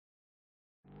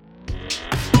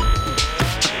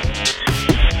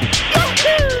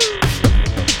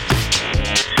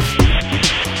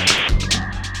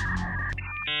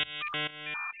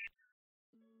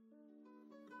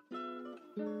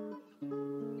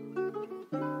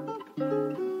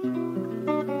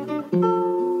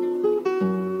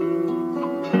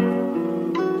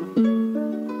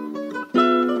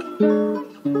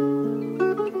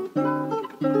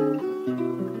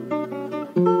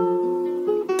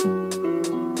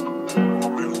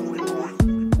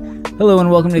Hello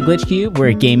and welcome to Glitch Cube. We're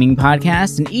a gaming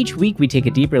podcast, and each week we take a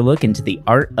deeper look into the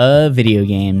art of video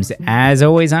games. As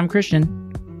always, I'm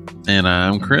Christian. And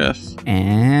I'm Chris.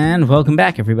 And welcome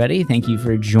back, everybody. Thank you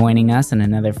for joining us in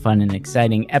another fun and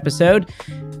exciting episode.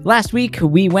 Last week,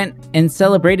 we went and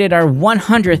celebrated our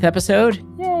 100th episode.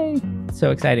 Yay! So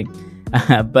exciting.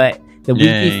 But the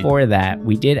week before that,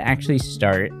 we did actually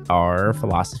start our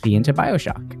philosophy into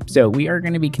BioShock. So we are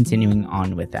going to be continuing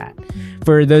on with that.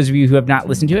 For those of you who have not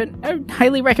listened to it, I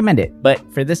highly recommend it. But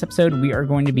for this episode, we are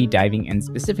going to be diving in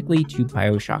specifically to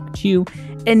BioShock 2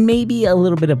 and maybe a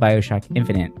little bit of BioShock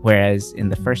Infinite. Whereas in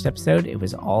the first episode, it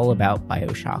was all about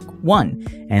BioShock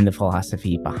 1 and the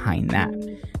philosophy behind that.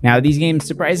 Now, these games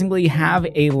surprisingly have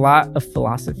a lot of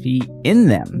philosophy in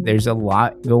them. There's a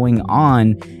lot going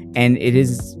on, and it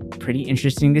is pretty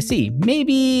interesting to see.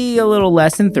 Maybe a little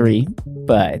less than 3,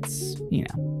 but, you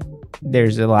know,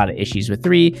 there's a lot of issues with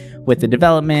 3, with the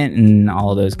development and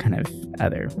all those kind of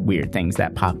other weird things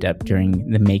that popped up during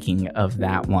the making of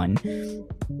that one.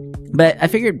 But I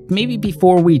figured maybe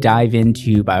before we dive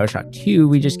into BioShock 2,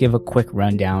 we just give a quick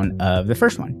rundown of the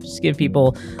first one. Just give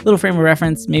people a little frame of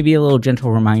reference, maybe a little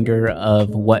gentle reminder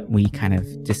of what we kind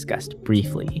of discussed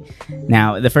briefly.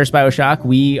 Now, the first BioShock,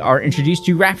 we are introduced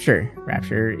to Rapture.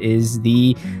 Rapture is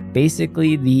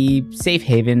basically the safe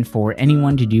haven for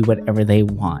anyone to do whatever they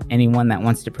want. Anyone that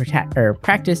wants to protect or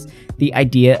practice the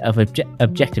idea of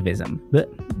objectivism. But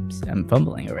I'm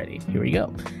fumbling already. Here we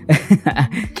go.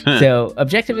 So,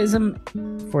 objectivism,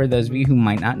 for those of you who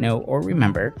might not know or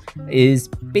remember, is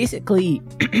basically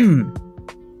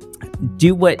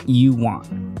do what you want.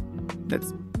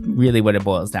 That's really what it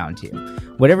boils down to.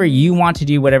 Whatever you want to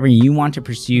do, whatever you want to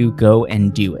pursue, go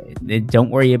and do it. Don't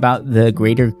worry about the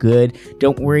greater good.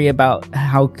 Don't worry about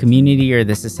how community or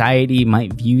the society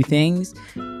might view things.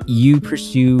 You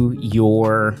pursue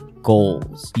your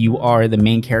goals. You are the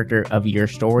main character of your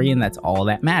story, and that's all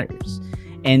that matters.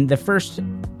 And the first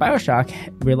BioShock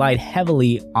relied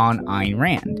heavily on Ayn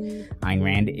Rand. Ayn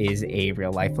Rand is a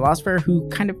real-life philosopher who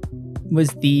kind of was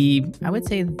the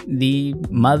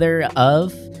mother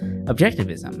of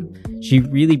objectivism. She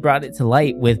really brought it to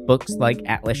light with books like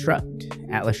Atlas Shrugged.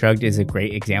 Atlas Shrugged is a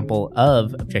great example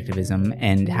of objectivism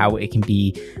and how it can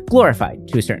be glorified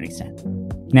to a certain extent.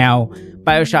 Now,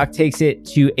 BioShock takes it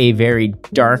to a very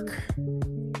dark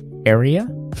area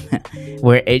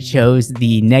where it shows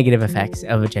the negative effects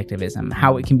of objectivism,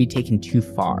 how it can be taken too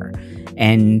far,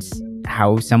 and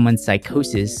how someone's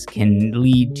psychosis can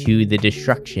lead to the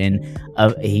destruction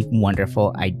of a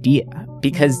wonderful idea.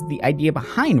 Because the idea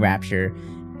behind Rapture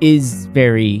is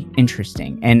very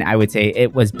interesting, and I would say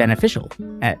it was beneficial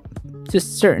at to a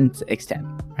certain extent,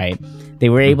 right? They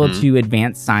were able to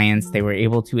advance science. They were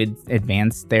able to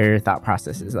advance their thought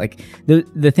processes. Like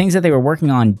the things that they were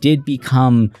working on did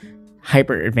become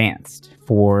hyper advanced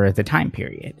for the time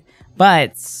period,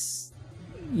 but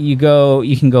you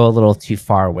can go a little too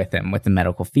far with them, with the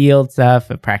medical field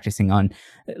stuff of practicing on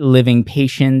living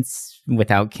patients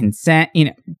without consent. You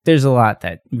know, there's a lot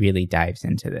that really dives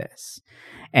into this.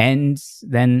 And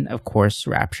then, of course,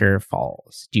 Rapture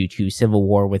falls due to civil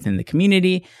war within the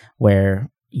community, where,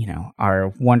 you know, our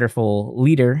wonderful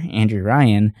leader, Andrew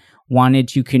Ryan, wanted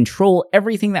to control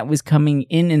everything that was coming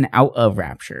in and out of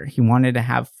Rapture. He wanted to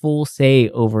have full say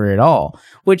over it all,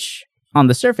 which on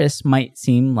the surface might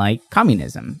seem like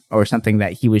communism or something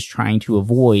that he was trying to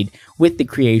avoid with the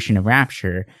creation of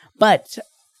Rapture. But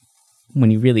when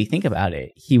you really think about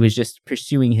it, he was just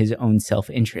pursuing his own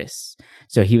self-interests.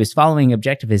 So he was following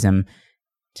objectivism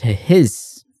to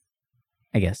his,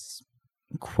 I guess,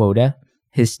 quota,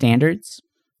 his standards.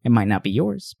 It might not be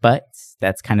yours, but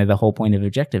that's kind of the whole point of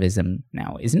objectivism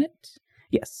now, isn't it?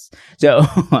 Yes. So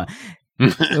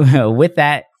with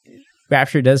that,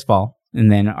 Rapture does fall.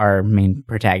 And then our main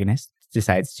protagonist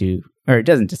decides to, or it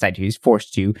doesn't decide to, he's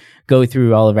forced to go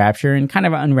through all of Rapture and kind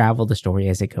of unravel the story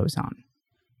as it goes on.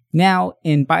 Now,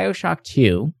 in BioShock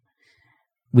 2,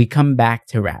 we come back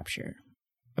to Rapture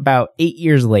about 8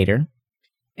 years later,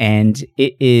 and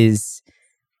it is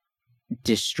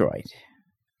destroyed.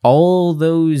 All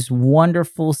those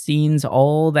wonderful scenes,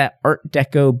 all that Art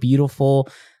Deco beautiful,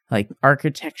 like,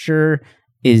 architecture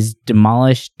is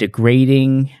demolished,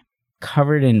 degrading,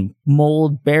 covered in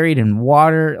mold, buried in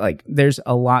water. Like, there's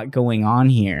a lot going on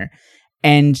here.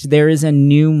 And there is a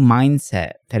new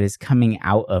mindset that is coming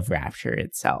out of Rapture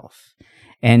itself.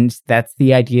 And that's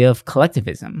the idea of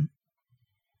collectivism.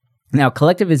 Now,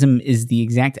 collectivism is the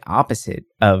exact opposite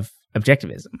of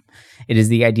objectivism. It is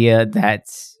the idea that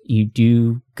you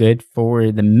do good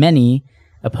for the many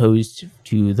opposed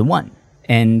to the one.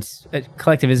 And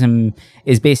collectivism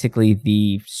is basically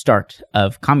the start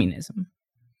of communism.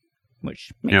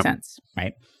 which makes sense,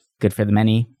 right? Good for the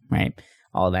many, right?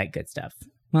 All that good stuff.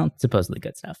 Well, supposedly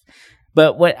good stuff.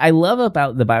 But what I love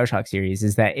about the BioShock series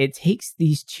is that it takes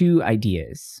these two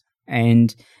ideas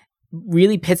and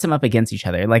really pits them up against each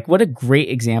other. Like, what a great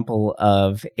example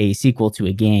of a sequel to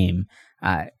a game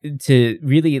to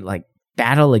really like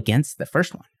battle against the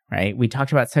first one, right? We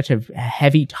talked about such a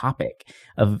heavy topic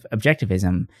of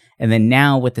objectivism. And then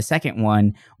now with the second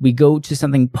one, we go to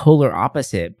something polar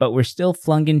opposite, but we're still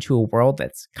flung into a world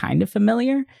that's kind of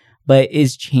familiar, but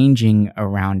is changing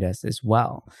around us as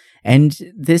well. And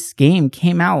this game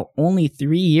came out only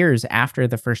 3 years after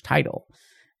the first title.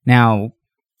 Now,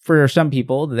 for some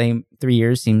people, 3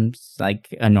 years seems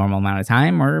like a normal amount of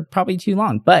time or probably too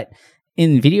long. But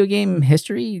in video game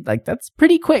history, like that's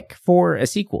pretty quick for a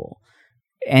sequel.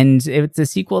 And it's a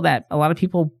sequel that a lot of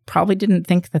people probably didn't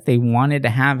think that they wanted to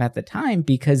have at the time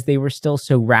because they were still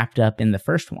so wrapped up in the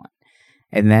first one.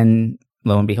 And then,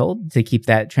 lo and behold, to keep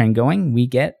that trend going, we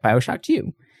get BioShock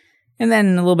 2. And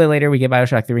then a little bit later, we get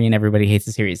BioShock 3 and everybody hates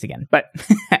the series again. But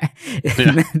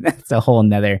that's a whole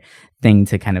nother thing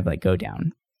to kind of like go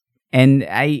down. And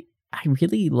I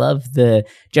really love the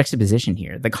juxtaposition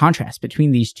here, the contrast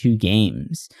between these two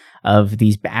games of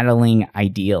these battling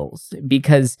ideals.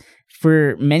 Because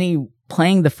for many,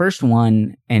 playing the first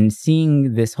one and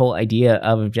seeing this whole idea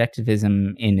of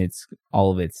objectivism in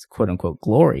all of its quote unquote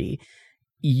glory,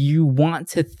 you want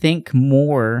to think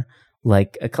more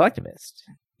like a collectivist.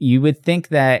 You would think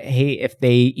that, hey, if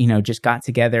they, just got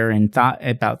together and thought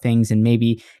about things and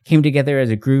maybe came together as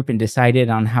a group and decided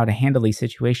on how to handle these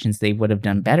situations, they would have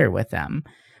done better with them.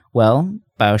 Well,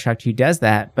 BioShock 2 does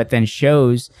that, but then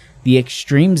shows the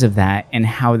extremes of that and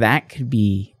how that could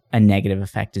be a negative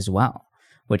effect as well,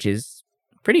 which is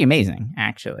pretty amazing,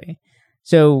 actually.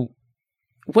 So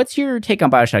what's your take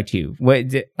on BioShock 2?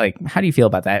 How do you feel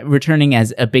about that? Returning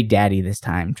as a big daddy this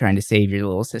time, trying to save your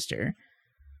little sister.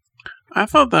 I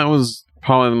thought that was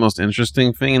probably the most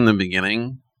interesting thing in the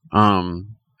beginning.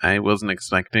 I wasn't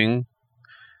expecting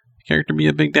the character to be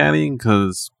a big daddy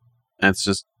because that's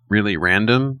just really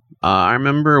random. I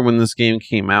remember when this game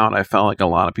came out, I felt like a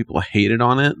lot of people hated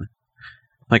on it.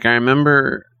 Like, I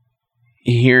remember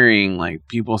hearing like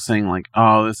people saying like,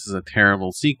 oh, this is a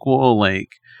terrible sequel, like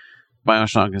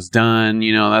BioShock is done.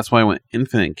 That's why when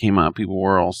Infinite came out, people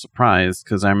were all surprised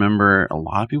because I remember a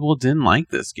lot of people didn't like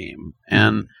this game.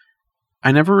 And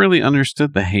I never really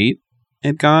understood the hate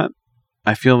it got.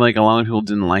 I feel like a lot of people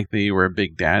didn't like that you were a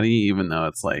big daddy, even though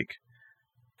it's like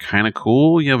kind of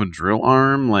cool. You have a drill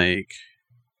arm, like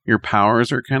your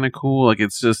powers are kind of cool. Like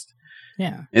it's just,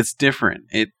 it's different.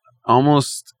 You're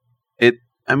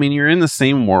in the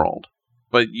same world,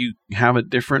 but you have a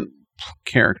different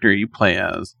character you play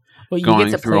as. Well, you get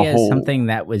to play as something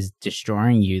that was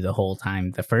destroying you the whole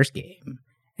time, the first game.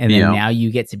 And then now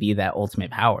you get to be that ultimate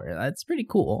power. That's pretty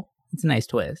cool. It's a nice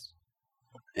twist.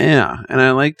 Yeah, and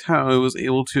I liked how it was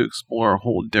able to explore a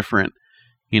whole different,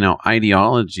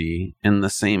 ideology in the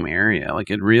same area. Like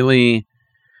they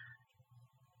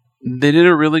did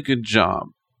a really good job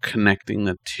connecting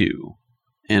the two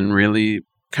and really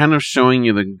kind of showing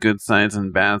you the good sides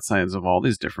and bad sides of all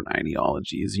these different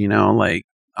ideologies, like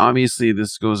obviously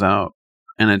this goes out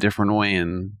in a different way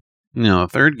in, the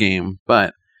third game,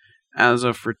 but as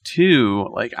of for 2,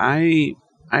 like I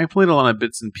played a lot of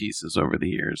bits and pieces over the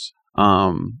years.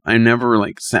 I never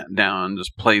like sat down and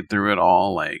just played through it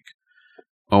all like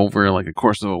over like a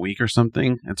course of a week or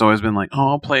something. It's always been like, oh,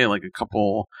 I'll play like a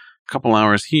couple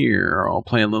hours here, or I'll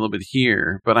play a little bit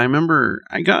here. But I remember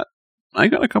I got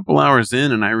a couple hours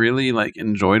in and I really like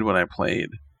enjoyed what I played.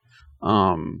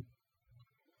 And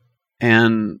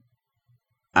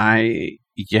I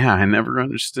never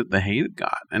understood the hate it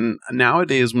got. And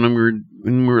nowadays when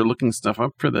we were looking stuff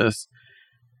up for this,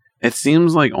 it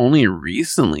seems like only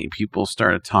recently people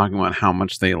started talking about how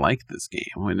much they like this game.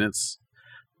 And it's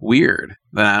weird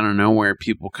that out of nowhere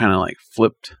people kind of like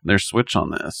flipped their switch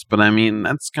on this. But I mean,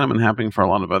 that's kind of been happening for a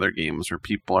lot of other games where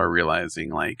people are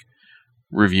realizing like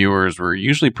reviewers were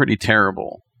usually pretty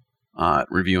terrible at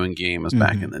reviewing games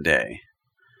back in the day.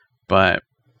 But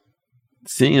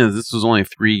seeing as this was only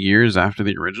 3 years after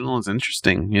the original is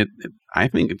interesting. I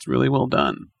think it's really well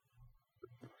done.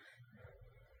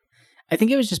 I think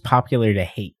it was just popular to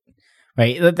hate,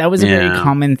 right? That was a very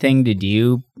common thing to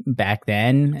do back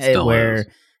then. Like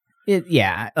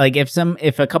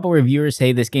if a couple reviewers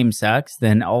say this game sucks,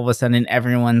 then all of a sudden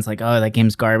everyone's like, oh, that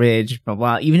game's garbage, blah,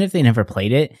 blah. Even if they never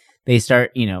played it, they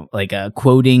start,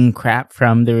 quoting crap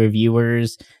from the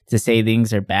reviewers to say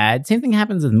things are bad. Same thing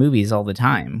happens with movies all the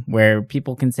time, where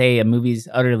people can say a movie's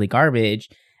utterly garbage,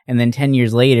 and then 10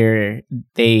 years later,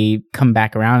 they come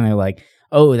back around and they're like,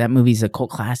 oh, that movie's a cult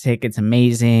classic. It's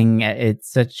amazing. It's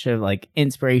such a like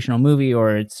inspirational movie,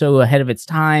 or it's so ahead of its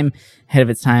time. Ahead of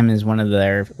its time is one of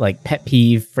their like pet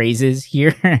peeve phrases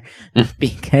here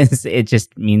because it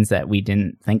just means that we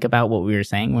didn't think about what we were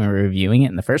saying when we were reviewing it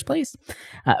in the first place.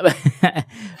 But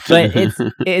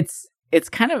it's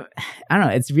kind of, I don't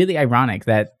know, it's really ironic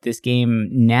that this game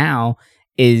now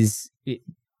is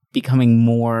becoming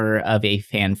more of a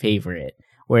fan favorite.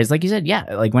 Whereas, like you said,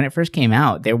 yeah, like when it first came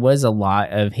out, there was a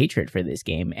lot of hatred for this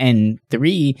game. And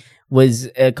 3 was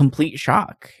a complete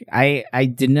shock.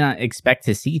 I did not expect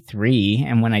to see 3.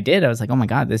 And when I did, I was like, oh my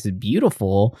God, this is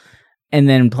beautiful. And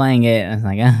then playing it, I was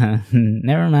like,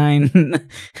 never mind.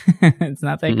 It's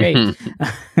not that great.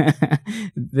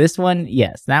 This one,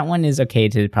 yes, that one is okay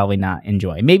to probably not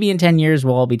enjoy. Maybe in 10 years,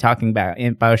 we'll all be talking about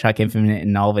BioShock Infinite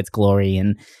and all of its glory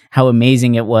and how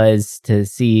amazing it was to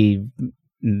see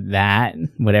that,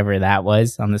 whatever that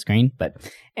was on the screen. But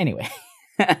anyway,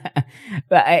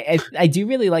 but I do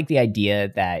really like the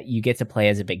idea that you get to play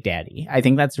as a Big Daddy. I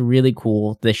think that's really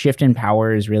cool. The shift in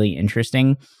power is really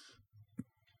interesting.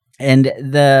 And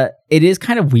it is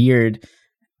kind of weird,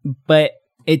 but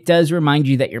it does remind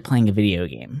you that you're playing a video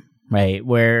game, right?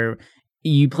 Where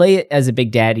you play it as a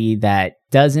Big Daddy that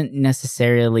doesn't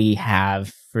necessarily have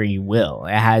free will.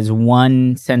 It has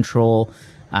one central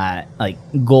like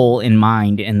goal in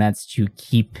mind, and that's to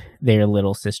keep their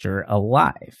little sister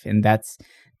alive. And that's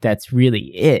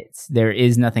really it. There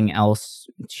is nothing else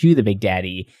to the Big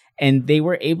Daddy. And they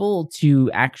were able to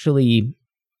actually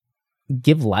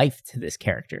give life to this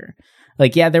character.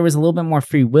 Like, yeah, there was a little bit more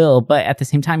free will, but at the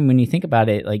same time, when you think about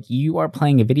it, like you are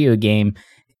playing a video game,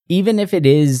 even if it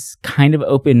is kind of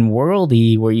open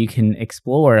worldy where you can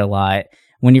explore a lot,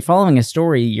 when you're following a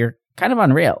story, you're kind of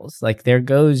on rails. Like, there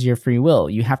goes your free will.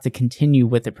 You have to continue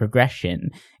with the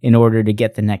progression in order to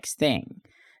get the next thing.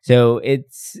 So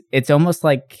it's almost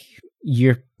like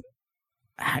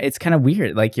it's kind of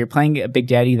weird. Like, you're playing a Big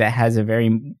Daddy that has a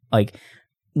very like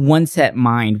one set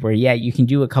mind where, yeah, you can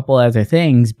do a couple other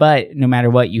things, but no matter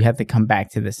what, you have to come back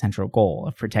to the central goal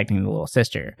of protecting the little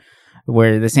sister.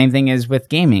 Where the same thing is with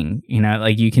gaming, you know,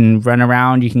 like you can run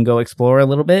around, you can go explore a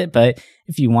little bit, but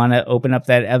if you want to open up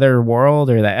that other world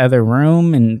or that other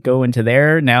room and go into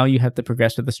there, now you have to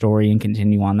progress with the story and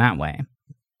continue on that way.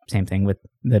 Same thing with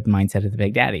the mindset of the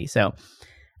Big Daddy. So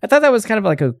I thought that was kind of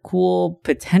like a cool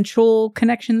potential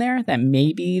connection there that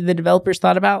maybe the developers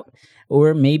thought about,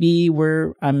 or maybe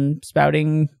I'm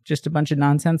spouting just a bunch of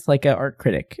nonsense like an art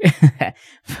critic,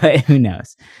 but who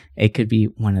knows? It could be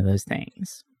one of those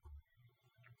things.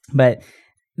 But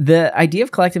the idea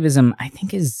of collectivism, I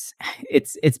think, it's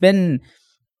been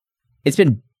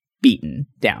beaten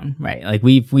down, right? Like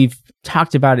we've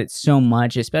talked about it so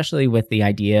much, especially with the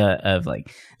idea of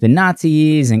like the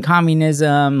Nazis and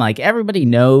communism. Like everybody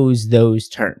knows those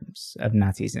terms of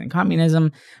Nazis and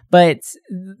communism, but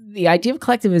the idea of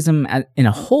collectivism in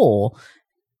a whole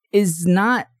is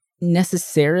not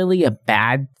necessarily a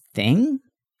bad thing,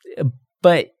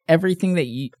 but everything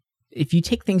that if you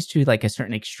take things to like a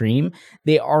certain extreme,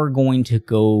 they are going to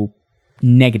go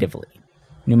negatively,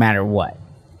 no matter what.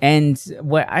 And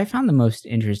what I found the most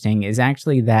interesting is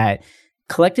actually that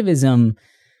collectivism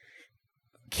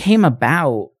came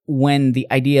about when the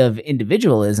idea of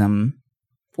individualism,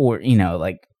 or, you know,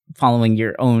 like following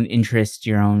your own interests,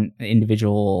 your own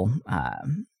individual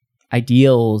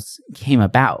ideals came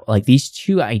about. Like these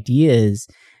two ideas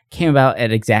came about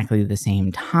at exactly the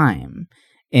same time.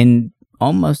 In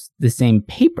almost the same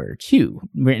paper, too,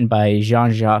 written by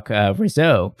Jean-Jacques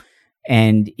Rousseau,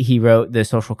 and he wrote The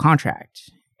Social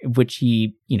Contract, which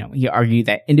he argued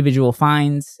that individual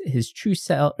finds his true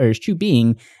self or his true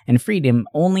being and freedom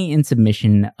only in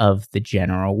submission of the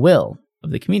general will of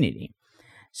the community.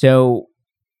 So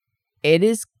it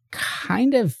is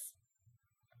kind of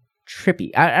trippy.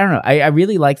 I don't know. I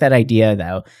really like that idea,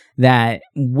 though, that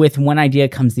with one idea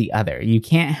comes the other. You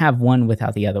can't have one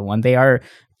without the other one. They are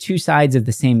two sides of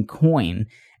the same coin.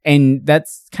 And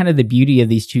that's kind of the beauty of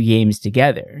these two games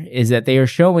together, is that they are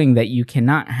showing that you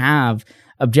cannot have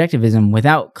objectivism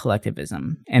without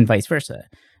collectivism and vice versa.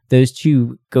 Those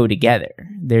two go together.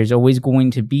 There's always going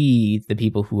to be the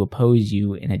people who oppose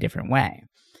you in a different way.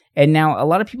 And now a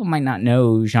lot of people might not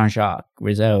know Jean-Jacques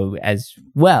Rousseau as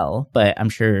well, but I'm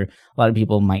sure a lot of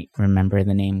people might remember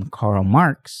the name Karl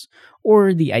Marx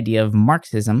or the idea of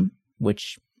Marxism,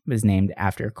 which was named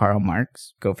after Karl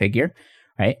Marx, go figure,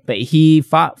 right? But he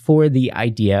fought for the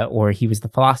idea, or he was the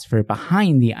philosopher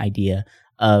behind the idea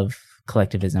of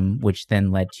collectivism, which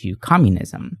then led to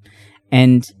communism.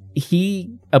 And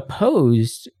he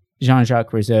opposed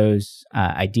Jean-Jacques Rousseau's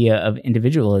idea of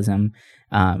individualism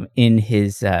in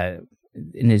his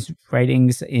in his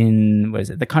writings in,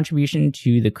 the Contribution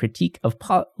to the Critique of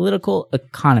Political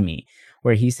Economy,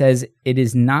 where he says it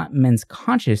is not men's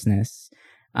consciousness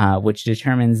which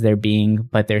determines their being,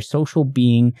 but their social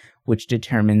being which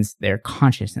determines their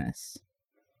consciousness.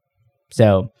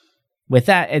 So with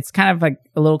that, it's kind of like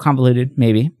a little convoluted,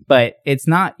 maybe, but it's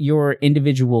not your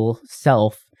individual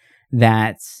self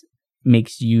that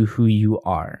makes you who you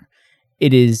are.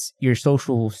 It is your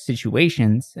social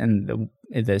situations and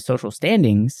the social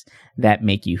standings that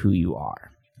make you who you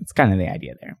are. It's kind of the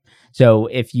idea there. So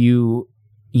if you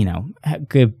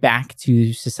give back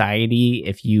to society,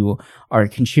 if you are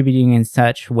contributing in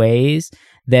such ways,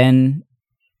 then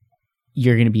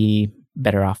you're going to be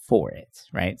better off for it,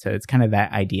 right? So it's kind of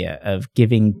that idea of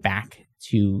giving back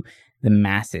to the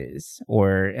masses,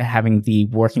 or having the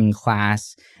working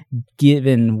class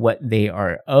given what they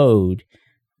are owed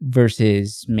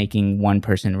versus making one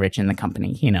person rich in the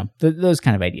company, those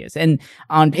kind of ideas. And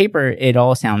on paper, it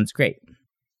all sounds great.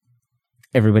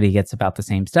 Everybody gets about the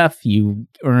same stuff. You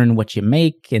earn what you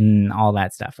make and all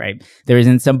that stuff, right? There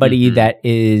isn't somebody that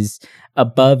is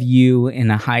above you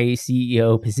in a high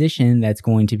CEO position that's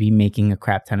going to be making a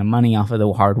crap ton of money off of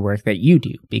the hard work that you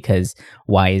do, because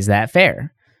why is that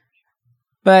fair?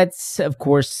 But of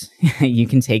course, you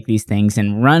can take these things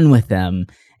and run with them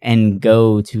and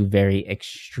go to very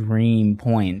extreme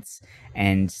points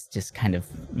and just kind of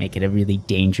make it a really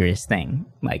dangerous thing,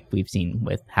 like we've seen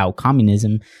with how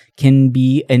communism can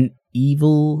be an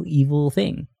evil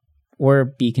thing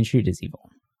or be construed as evil,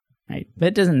 right? But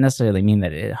it doesn't necessarily mean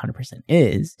that it 100%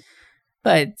 is,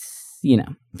 but,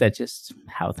 that's just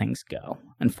how things go,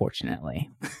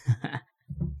 unfortunately.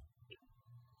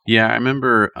 Yeah, I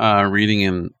remember reading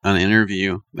in an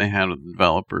interview they had with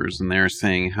developers, and they were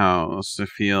saying how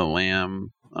Sophia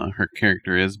Lamb, her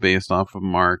character, is based off of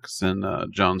Marx and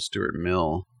John Stuart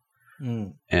Mill.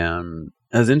 And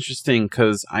it's interesting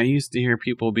because I used to hear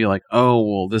people be like, oh,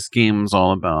 well, this game's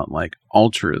all about like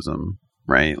altruism,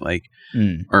 right? Like,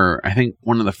 or I think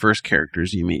one of the first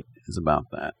characters you meet is about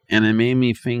that. And it made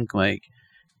me think like,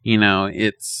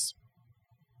 it's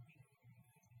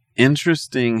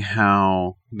interesting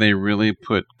how they really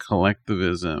put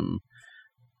collectivism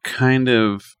kind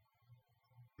of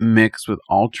mixed with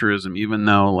altruism, even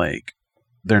though like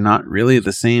they're not really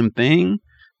the same thing,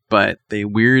 but they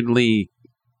weirdly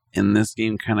in this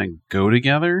game kind of go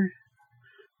together.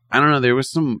 I don't know, there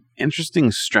was some interesting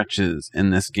stretches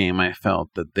in this game I felt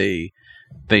that they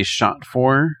shot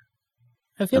for.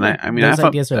 I feel like those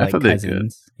ideas are like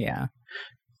cousins.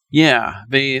 Yeah,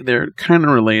 they're kind of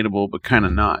relatable, but kind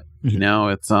of not.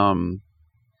 It's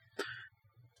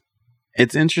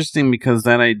interesting because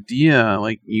that idea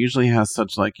like usually has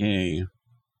such like a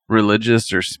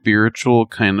religious or spiritual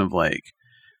kind of like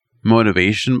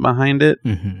motivation behind it.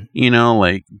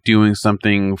 Like doing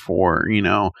something for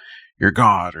your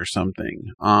God or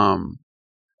something.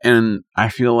 And I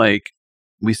feel like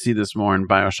we see this more in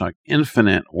BioShock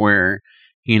Infinite, where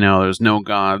there's no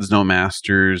gods, no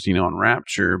masters, in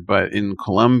Rapture, but in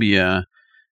Columbia,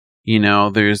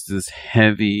 there's this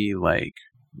heavy, like,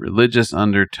 religious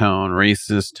undertone,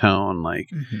 racist tone. Like,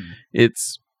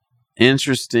 it's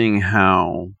interesting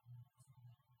how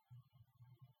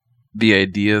the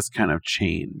ideas kind of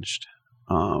changed.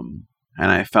 And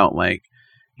I felt like,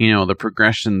 the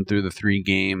progression through the 3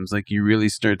 games, like, you really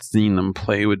start seeing them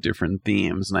play with different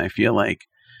themes. And I feel like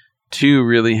 2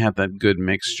 really had that good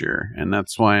mixture, and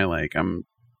that's why like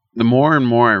the more and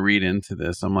more I read into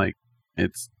this, I'm like,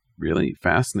 it's really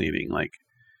fascinating, like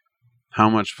how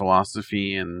much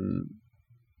philosophy and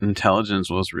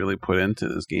intelligence was really put into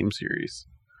this game series.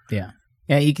 Yeah,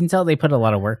 you can tell they put a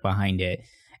lot of work behind it.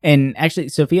 And actually,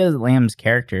 Sophia Lamb's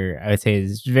character, I would say,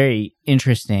 is very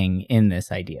interesting in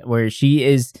this idea, where she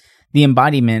is the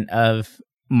embodiment of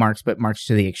Marx, but Marx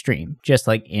to the extreme, just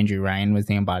like Andrew Ryan was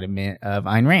the embodiment of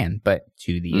Ayn Rand, but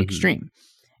to the extreme.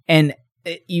 And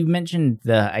you mentioned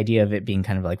the idea of it being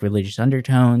kind of like religious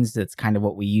undertones. That's kind of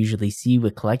what we usually see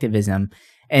with collectivism.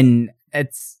 And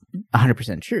it's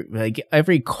 100% true. Like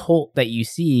every cult that you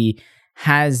see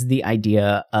has the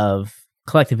idea of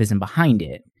collectivism behind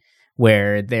it,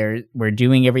 where we're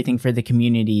doing everything for the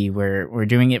community, we're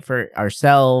doing it for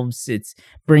ourselves, it's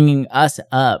bringing us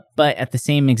up, but at the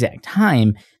same exact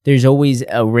time, there's always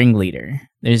a ringleader.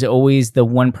 There's always the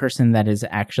one person that is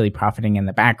actually profiting in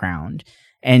the background.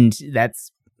 And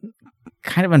that's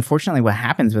kind of unfortunately what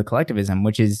happens with collectivism,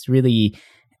 which is really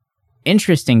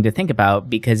interesting to think about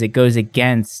because it goes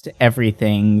against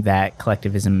everything that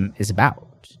collectivism is about.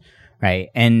 Right.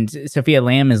 And Sophia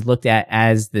Lamb is looked at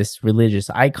as this religious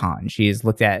icon. She is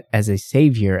looked at as a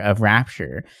savior of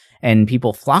Rapture, and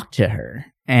people flock to her.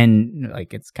 And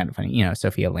like, it's kind of funny, you know,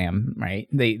 Sophia Lamb, right?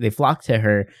 They flock to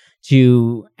her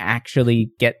to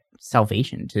actually get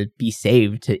salvation, to be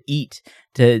saved, to eat,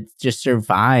 to just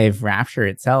survive Rapture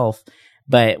itself.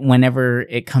 But whenever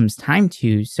it comes time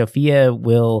to, Sophia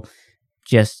will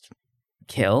just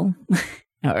kill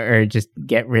or just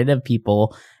get rid of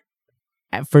people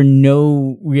for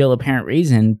no real apparent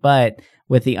reason, but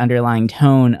with the underlying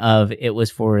tone of it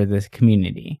was for the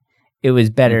community. It was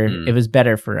better. Mm-hmm. It was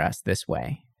better for us this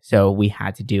way. So we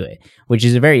had to do it, which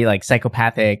is a very like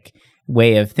psychopathic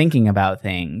way of thinking about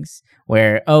things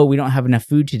where, oh, we don't have enough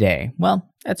food today. Well,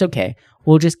 that's okay.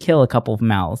 We'll just kill a couple of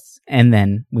mouths and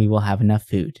then we will have enough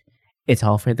food. It's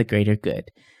all for the greater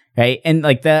good. Right. And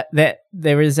like that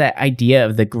there is that idea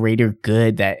of the greater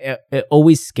good that it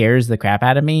always scares the crap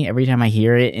out of me every time I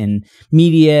hear it in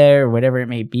media or whatever it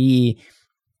may be,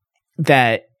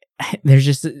 that there's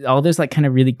just all those like kind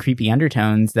of really creepy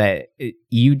undertones that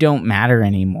you don't matter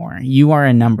anymore. You are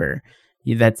a number.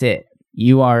 That's it.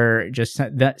 You are just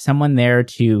someone there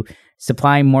to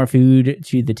supply more food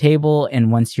to the table.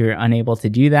 And once you're unable to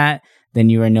do that, then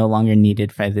you are no longer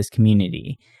needed by this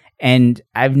community. And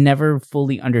I've never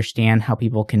fully understand how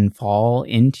people can fall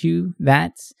into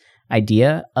that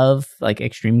idea of like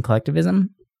extreme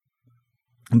collectivism.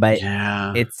 But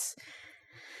it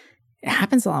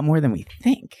happens a lot more than we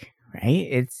think,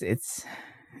 right? It's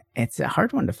a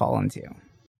hard one to fall into.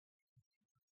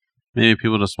 Maybe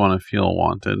people just want to feel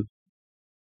wanted.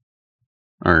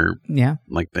 Or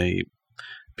like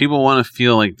people want to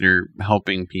feel like they're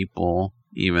helping people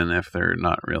even if they're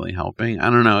not really helping. I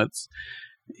don't know.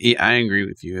 I agree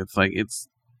with you. It's like, it's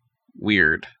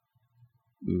weird,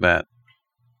 but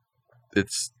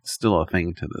it's still a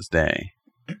thing to this day.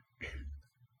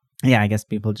 Yeah, I guess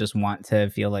people just want to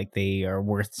feel like they are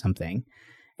worth something,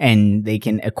 and they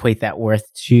can equate that worth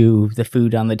to the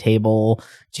food on the table,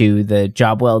 to the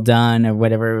job well done, or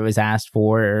whatever it was asked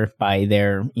for by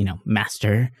their, you know,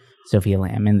 master, Sophia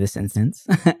Lamb in this instance.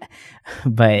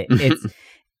 But it's,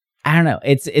 I don't know.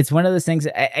 It's one of those things.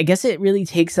 I guess it really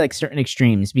takes like certain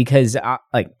extremes, because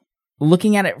like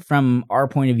looking at it from our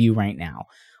point of view right now,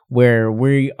 where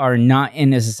we are not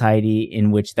in a society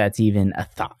in which that's even a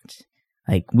thought.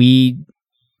 Like we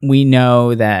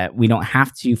know that we don't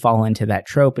have to fall into that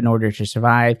trope in order to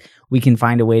survive. We can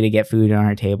find a way to get food on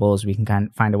our tables. We can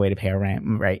find a way to pay our rent,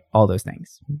 right? All those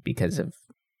things because of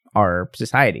our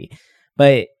society.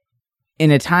 But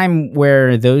in a time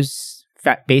where those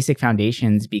basic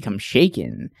foundations become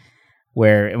shaken,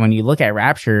 where when you look at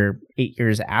Rapture 8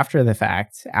 years after the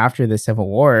fact, after the Civil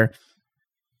War,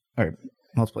 or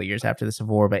multiple years after the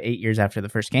Civil War, but 8 years after the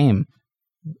first game,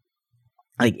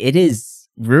 like it is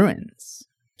ruins.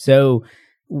 So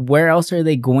where else are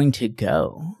they going to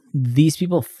go? These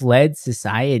people fled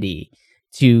society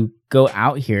to go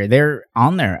out here. They're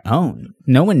on their own.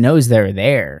 No one knows they're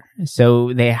there.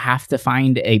 So they have to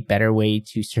find a better way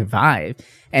to survive.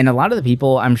 And a lot of the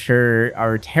people, I'm sure,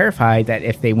 are terrified that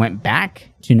if they went back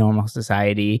to normal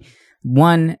society,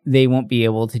 one, they won't be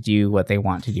able to do what they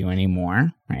want to do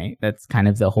anymore, right? That's kind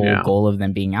of the whole goal of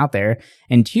them being out there.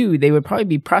 And two, they would probably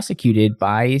be prosecuted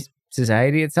by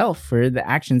society itself for the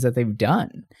actions that they've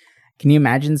done. Can you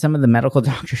imagine some of the medical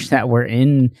doctors that were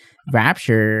in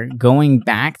Rapture going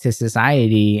back to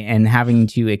society and having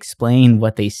to explain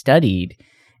what they studied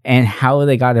and how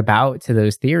they got about to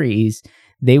those theories?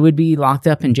 They would be locked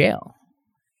up in jail.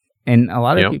 And a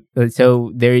lot of people,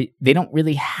 so they don't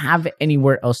really have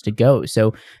anywhere else to go.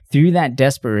 So through that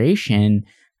desperation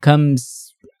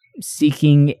comes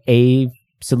seeking a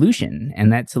solution.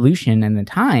 And that solution and the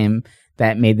time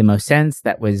that made the most sense,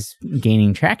 that was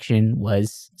gaining traction,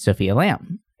 was Sophia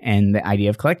Lamb and the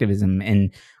idea of collectivism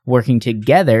and working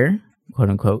together, quote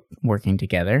unquote, working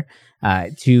together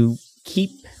to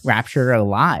keep Rapture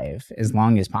alive as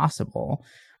long as possible.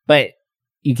 But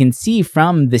you can see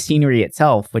from the scenery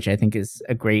itself, which I think is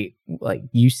a great like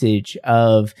usage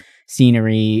of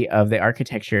scenery, of the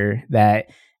architecture,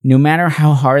 that no matter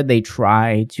how hard they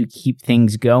try to keep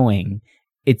things going,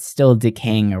 it's still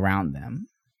decaying around them.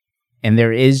 And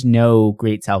there is no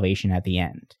great salvation at the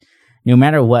end. No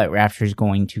matter what, Rapture is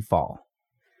going to fall.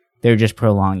 They're just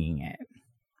prolonging it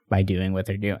by doing what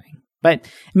they're doing. But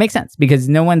it makes sense because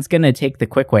no one's going to take the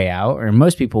quick way out, or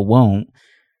most people won't,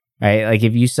 right? Like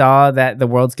if you saw that the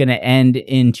world's going to end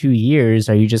in 2 years,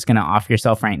 are you just going to off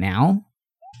yourself right now?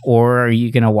 Or are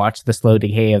you going to watch the slow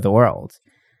decay of the world?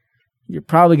 You're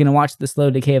probably going to watch the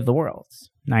slow decay of the world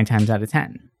 9 times out of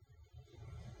 10.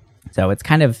 So it's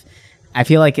kind of, I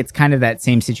feel like it's kind of that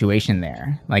same situation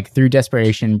there. Like through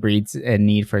desperation breeds a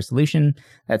need for a solution.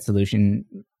 That solution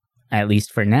at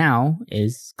least for now,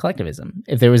 is collectivism.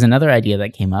 If there was another idea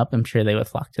that came up, I'm sure they would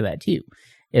flock to that too.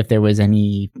 If there was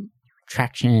any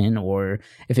traction or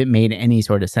if it made any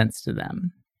sort of sense to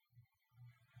them.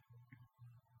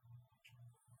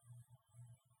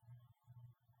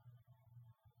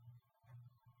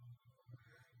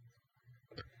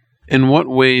 In what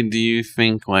way do you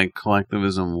think like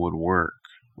collectivism would work?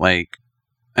 Like,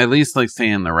 at least like say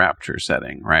in the Rapture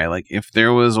setting, right? Like if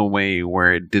there was a way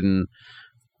where it didn't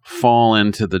fall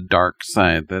into the dark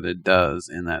side that it does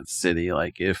in that city,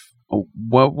 like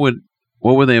what would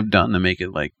they have done to make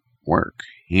it like work?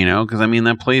 You know, because I mean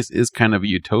that place is kind of a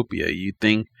utopia. You'd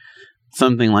think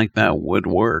something like that would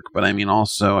work, but I mean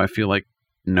also I feel like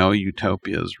no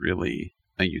utopia is really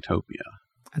a utopia.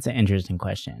 That's an interesting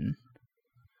question.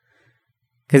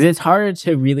 Because it's hard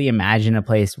to really imagine a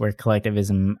place where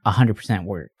collectivism 100%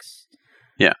 works.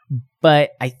 Yeah.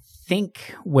 But I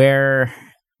think where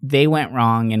they went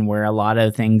wrong and where a lot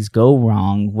of things go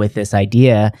wrong with this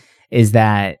idea is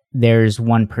that there's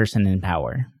one person in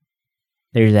power.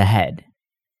 There's a head.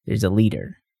 There's a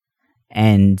leader.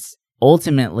 And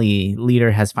ultimately,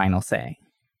 leader has final say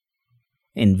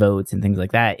in votes and things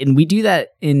like that. And we do that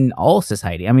in all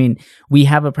society. I mean, we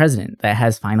have a president that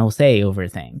has final say over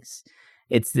things.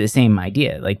 It's the same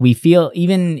idea. Like we feel,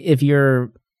 even if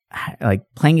you're like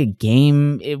playing a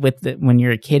game when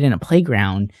you're a kid in a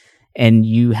playground and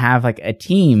you have like a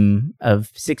team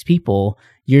of 6 people,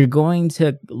 you're going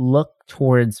to look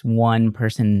towards one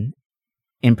person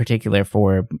in particular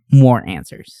for more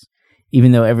answers.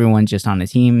 Even though everyone's just on a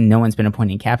team, no one's been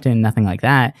appointed captain, nothing like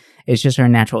that. It's just our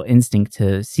natural instinct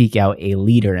to seek out a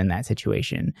leader in that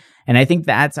situation. And I think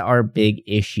that's our big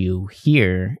issue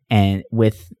here and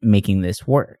with making this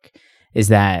work, is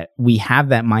that we have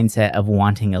that mindset of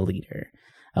wanting a leader,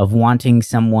 of wanting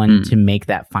someone to make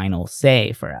that final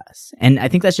say for us. And I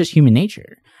think that's just human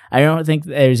nature. I don't think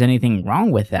there's anything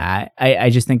wrong with that. I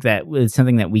just think that it's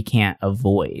something that we can't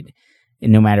avoid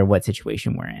no matter what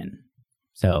situation we're in.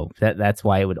 So that's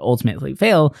why it would ultimately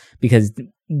fail, because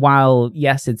while,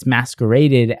 yes, it's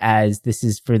masqueraded as this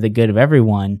is for the good of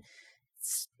everyone,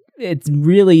 it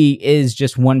really is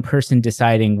just one person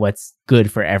deciding what's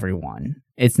good for everyone.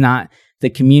 It's not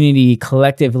the community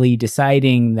collectively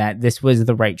deciding that this was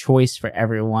the right choice for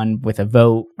everyone with a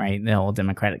vote, right? The whole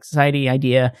democratic society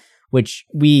idea, which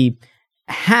we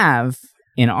have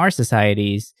in our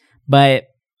societies, but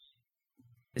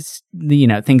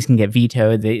things can get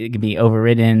vetoed. They can be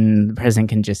overridden. The president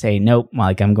can just say, nope,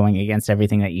 like I'm going against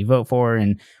everything that you vote for.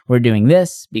 And we're doing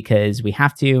this because we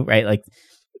have to, right? Like,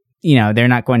 they're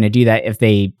not going to do that if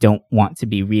they don't want to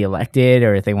be reelected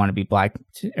or if they want to be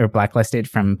blacklisted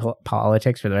from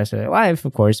politics for the rest of their life,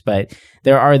 of course. But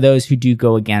there are those who do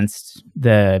go against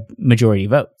the majority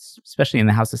votes, especially in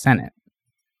the House of Senate.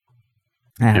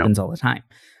 That happens all the time.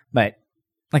 But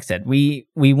like I said, we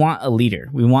want a leader.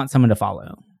 We want someone to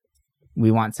follow.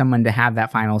 We want someone to have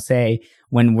that final say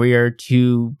when we're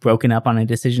too broken up on a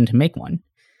decision to make one.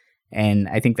 And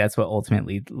I think that's what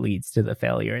ultimately leads to the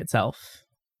failure itself.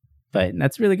 But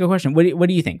that's a really good question. What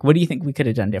do you think? What do you think we could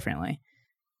have done differently?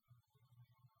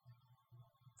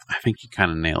 I think you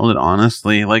kind of nailed it,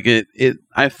 honestly. Like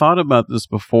I thought about this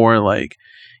before, like,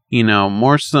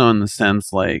 more so in the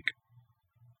sense like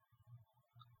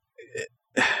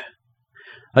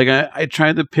I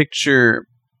tried to picture,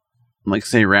 like,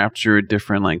 say, Rapture with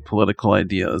different, like, political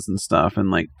ideas and stuff. And,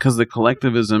 like, because the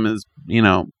collectivism is,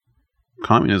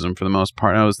 communism for the most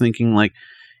part. I was thinking, like,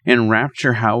 in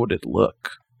Rapture, how would it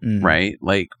look, right?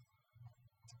 Like,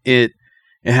 it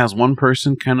has one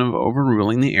person kind of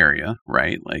overruling the area,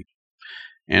 right? Like,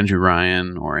 Andrew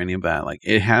Ryan or any of that. Like,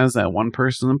 it has that one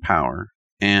person in power.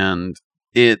 And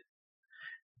it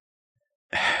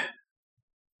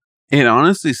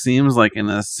honestly seems like in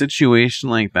a situation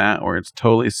like that where it's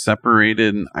totally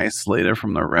separated and isolated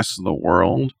from the rest of the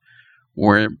world,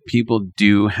 where people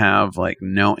do have like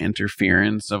no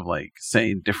interference of like,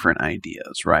 say, different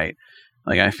ideas, right?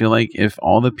 Like I feel like if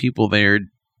all the people there,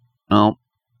 well,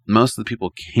 most of the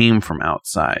people came from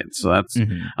outside. So that's,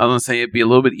 I was going to say it'd be a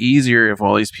little bit easier if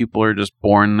all these people are just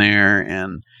born there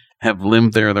and have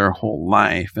lived there their whole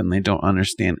life and they don't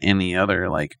understand any other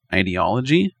like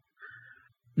ideology.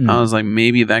 I was like,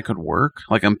 maybe that could work.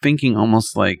 Like, I'm thinking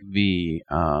almost like the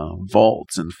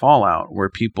vaults in Fallout, where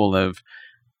people have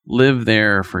lived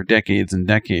there for decades and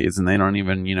decades, and they don't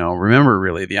even, remember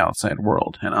really the outside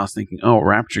world. And I was thinking,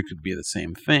 Rapture could be the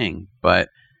same thing, but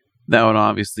that would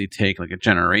obviously take like a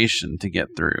generation to get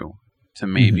through to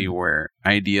maybe where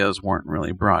ideas weren't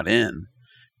really brought in.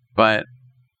 But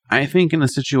I think in a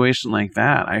situation like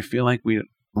that, I feel like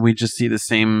we just see the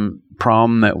same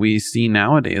problem that we see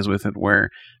nowadays with it, where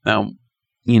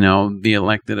the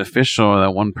elected official or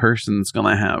that one person's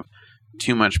going to have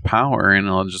too much power and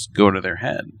it'll just go to their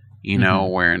head,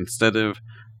 where instead of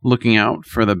looking out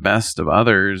for the best of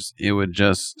others, it would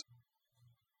just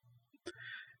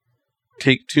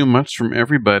take too much from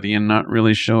everybody and not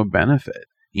really show a benefit.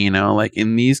 Like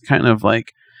in these kind of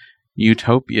like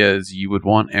utopias, you would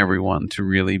want everyone to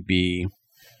really be,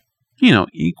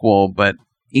 equal, but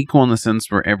equal in the sense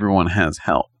where everyone has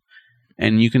help.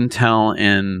 And you can tell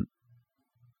in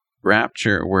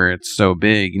Rapture, where it's so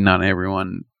big, not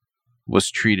everyone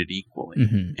was treated equally.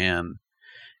 Mm-hmm. And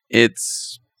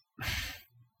it's,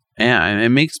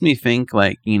 it makes me think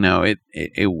like,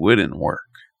 it wouldn't work.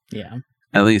 Yeah.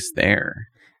 At least there.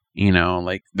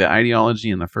 Like the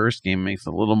ideology in the first game makes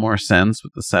a little more sense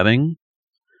with the setting.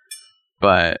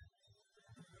 But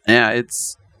yeah,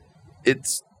 it's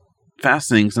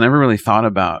fascinating because I never really thought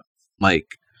about like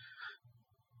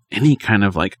any kind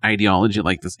of like ideology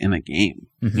like this in a game.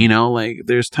 Mm-hmm. Like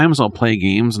there's times I'll play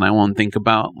games and I won't think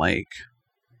about like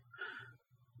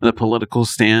the political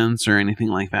stance or anything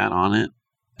like that on it.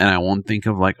 And I won't think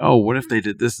of like, oh, what if they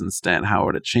did this instead? How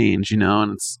would it change?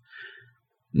 And it's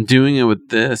doing it with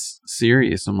this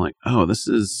series. I'm like, oh, this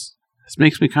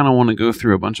makes me kind of want to go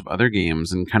through a bunch of other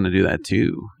games and kind of do that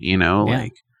too.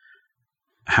 Like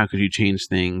how could you change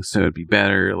things so it'd be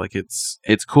better? Like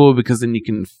it's cool because then you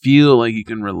can feel like you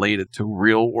can relate it to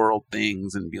real world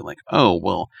things and be like, oh,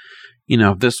 well,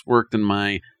 if this worked in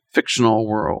my fictional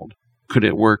world, could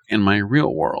it work in my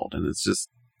real world? And it's just,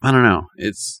 I don't know.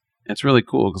 It's really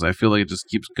cool because I feel like it just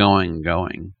keeps going and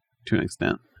going to an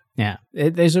extent. Yeah,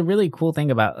 there's a really cool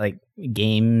thing about like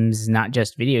games, not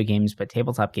just video games, but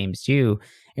tabletop games too,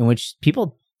 in which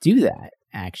people do that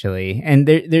actually. And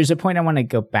there's a point I want to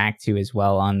go back to as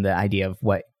well on the idea of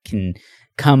what can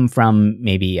come from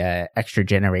maybe a extra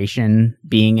generation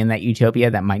being in that utopia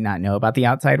that might not know about the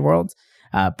outside world.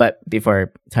 But before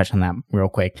I touch on that real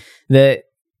quick,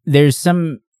 there's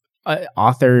some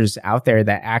authors out there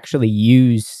that actually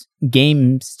use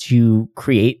games to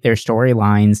create their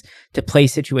storylines, to play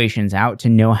situations out, to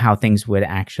know how things would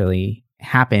actually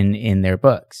happen in their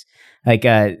books. Like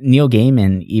Neil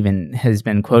Gaiman even has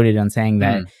been quoted on saying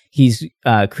that he's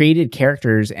created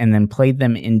characters and then played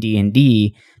them in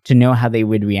D&D to know how they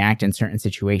would react in certain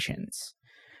situations.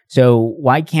 So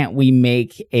why can't we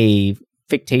make a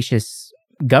fictitious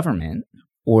government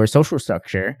or social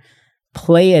structure,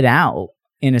 play it out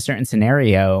in a certain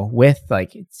scenario with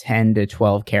like 10 to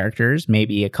 12 characters,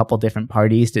 maybe a couple different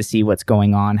parties to see what's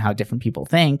going on, how different people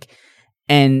think,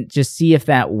 and just see if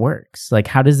that works. Like,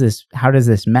 how does this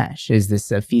mesh? Is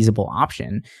this a feasible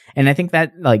option? And I think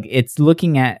that like it's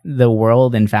looking at the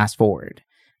world and fast forward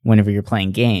whenever you're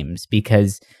playing games,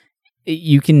 because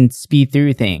you can speed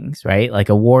through things, right? Like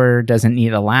a war doesn't need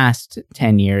to last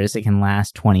 10 years. It can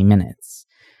last 20 minutes.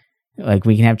 Like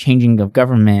we can have changing of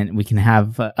government, we can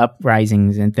have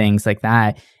uprisings and things like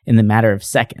that in the matter of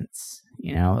seconds.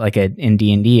 Like in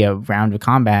D&D, a round of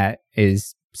combat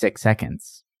is 6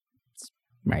 seconds,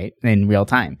 right? In real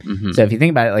time. Mm-hmm. So if you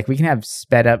think about it, like we can have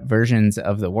sped up versions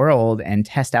of the world and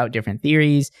test out different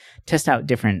theories, test out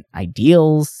different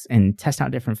ideals, and test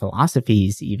out different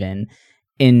philosophies even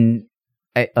in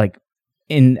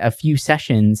a few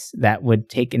sessions that would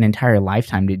take an entire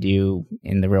lifetime to do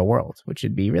in the real world, which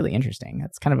would be really interesting.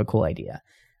 That's kind of a cool idea.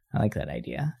 I like that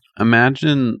idea.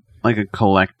 Imagine like a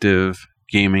collective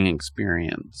gaming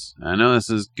experience. I know this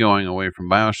is going away from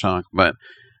BioShock, but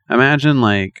imagine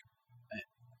like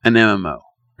an MMO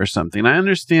or something. I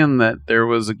understand that there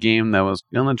was a game that was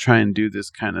going to try and do this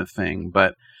kind of thing,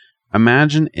 but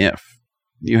imagine if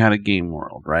you had a game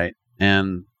world, right?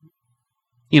 And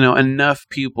enough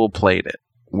people played it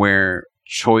where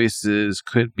choices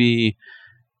could be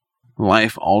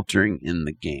life-altering in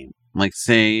the game. Like,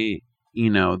 say,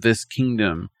 this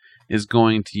kingdom is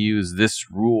going to use this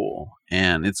rule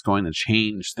and it's going to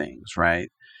change things, right?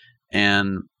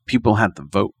 And people had to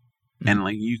vote. And,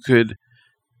 like, you could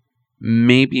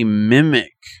maybe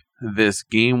mimic this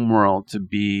game world to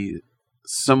be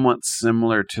somewhat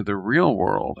similar to the real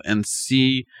world and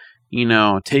see,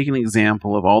 take an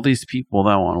example of all these people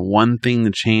that want one thing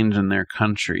to change in their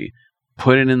country,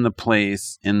 put it into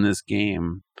place in this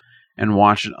game, and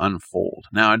watch it unfold.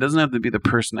 Now, it doesn't have to be the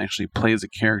person that actually plays a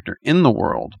character in the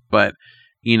world, but,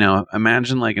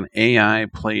 imagine like an AI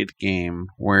played game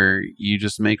where you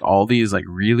just make all these like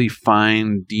really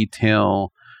fine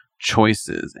detail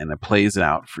choices and it plays it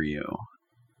out for you.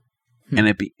 And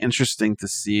it'd be interesting to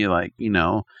see, like,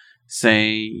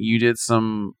 say you did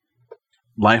some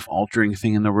life-altering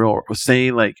thing in the real world.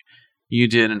 Say, like, you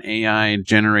did an AI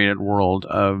generated world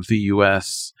of the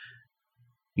US,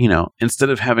 instead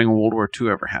of having World War II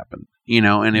ever happen,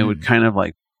 and it would kind of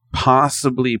like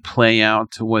possibly play out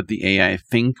to what the AI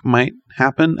think might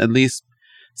happen, at least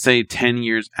say 10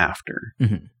 years after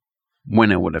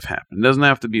when it would have happened. It doesn't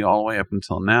have to be all the way up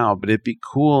until now, but it'd be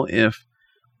cool if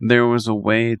there was a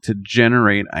way to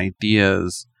generate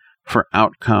ideas for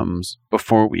outcomes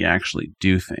before we actually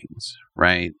do things,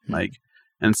 right? Like,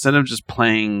 instead of just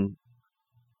playing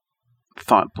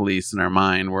thought police in our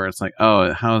mind where it's like,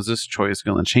 oh, how is this choice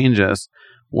going to change us?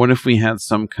 What if we had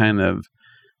some kind of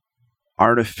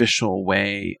artificial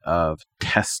way of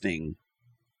testing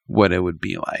what it would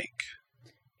be like?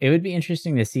 It would be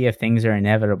interesting to see if things are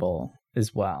inevitable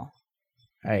as well,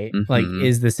 right? Like,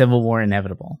 is the Civil War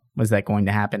inevitable? Was that going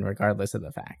to happen regardless of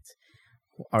the fact?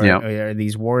 Are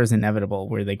these wars inevitable?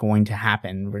 Were they going to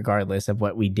happen regardless of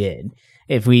what we did?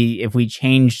 If we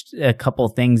changed a couple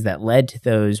things that led to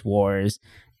those wars,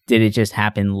 did it just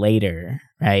happen later?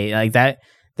 Right? Like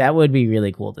that would be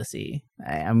really cool to see.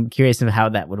 I'm curious of how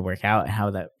that would work out,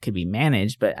 how that could be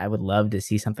managed, but I would love to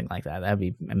see something like that. That'd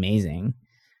be amazing.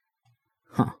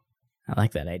 Huh. I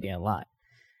like that idea a lot.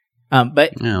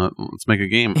 But yeah, let's make a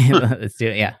game. Let's do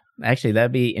it. Yeah. Actually,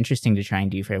 that'd be interesting to try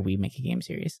and do for We Make a Game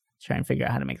series. Try and figure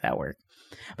out how to make that work.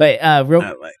 But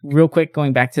real quick,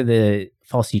 going back to the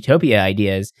false utopia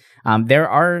ideas, there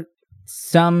are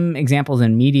some examples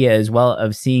in media as well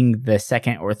of seeing the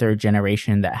second or third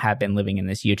generation that have been living in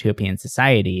this utopian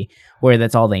society where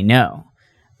that's all they know.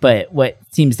 But what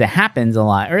seems to happen a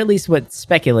lot, or at least what's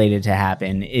speculated to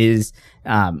happen, is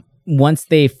once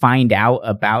they find out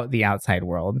about the outside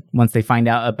world, once they find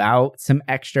out about some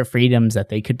extra freedoms that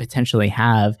they could potentially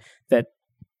have that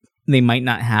they might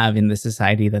not have in the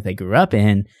society that they grew up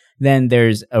in, then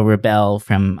there's a rebel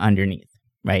from underneath,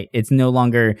 right? It's no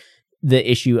longer the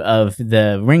issue of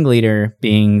the ringleader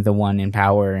being the one in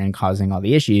power and causing all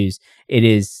the issues. It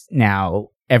is now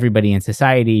everybody in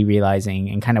society realizing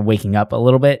and kind of waking up a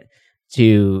little bit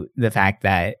to the fact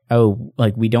that,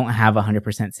 we don't have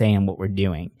 100% say in what we're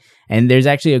doing. And there's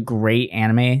actually a great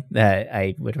anime that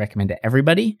I would recommend to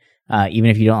everybody. Even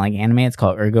if you don't like anime, it's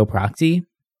called Ergo Proxy.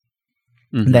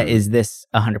 That is this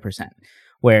 100%,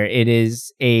 where it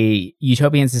is a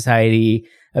utopian society,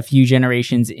 a few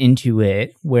generations into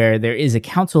it, where there is a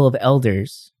council of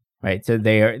elders, right? So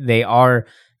they are,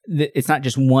 it's not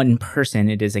just one person,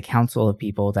 it is a council of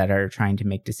people that are trying to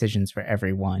make decisions for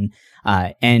everyone.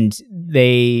 And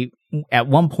they, at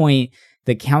one point,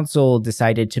 the council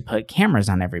decided to put cameras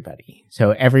on everybody.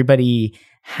 So everybody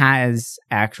has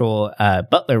actual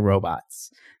butler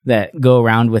robots that go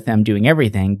around with them doing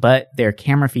everything, but their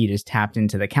camera feed is tapped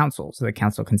into the council, so the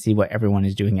council can see what everyone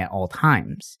is doing at all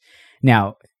times.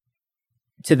 Now,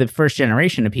 to the first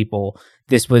generation of people,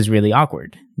 this was really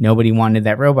awkward. Nobody wanted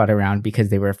that robot around because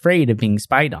they were afraid of being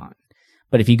spied on.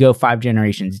 But if you go 5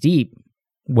 generations deep,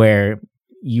 where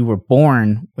you were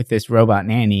born with this robot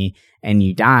nanny and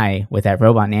you die with that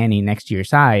robot nanny next to your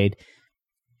side,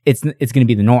 it's going to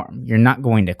be the norm. You're not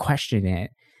going to question it.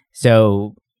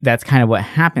 So that's kind of what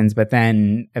happens. But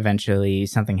then eventually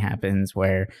something happens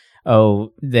where,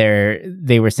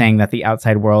 they were saying that the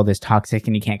outside world is toxic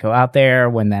and you can't go out there,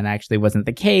 when that actually wasn't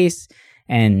the case.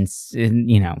 And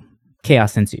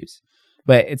chaos ensues.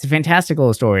 But it's a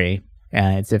fantastical story.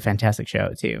 It's a fantastic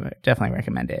show too. I definitely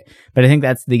recommend it. But I think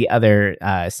that's the other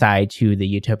side to the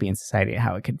utopian society,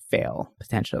 how it could fail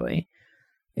potentially,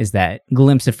 is that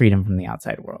glimpse of freedom from the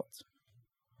outside world.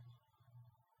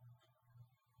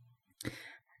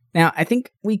 Now, I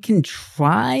think we can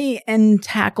try and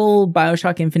tackle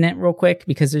BioShock Infinite real quick,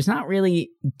 because there's not really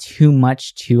too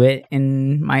much to it,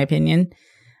 in my opinion.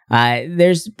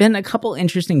 There's been a couple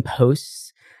interesting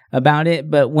posts about it,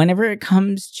 but whenever it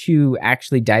comes to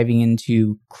actually diving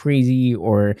into crazy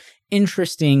or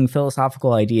interesting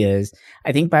philosophical ideas,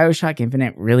 I think BioShock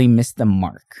Infinite really missed the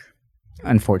mark,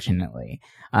 unfortunately.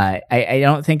 I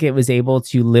don't think it was able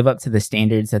to live up to the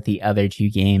standards that the other 2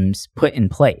 games put in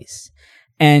place.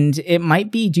 And it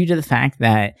might be due to the fact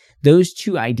that those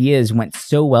 2 ideas went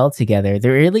so well together.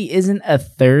 There really isn't a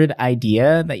third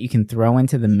idea that you can throw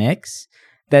into the mix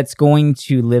that's going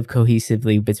to live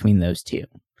cohesively between those 2.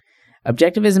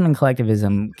 Objectivism and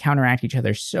collectivism counteract each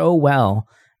other so well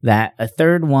that a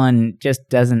third one just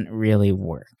doesn't really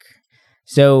work.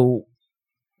 So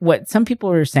what some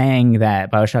people are saying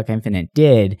that BioShock Infinite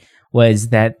did was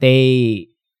that they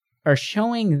are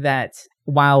showing that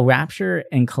while Rapture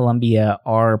and Columbia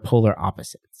are polar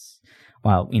opposites,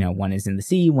 while, one is in the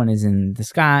sea, one is in the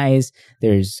skies,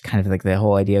 there's kind of like the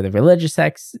whole idea of the religious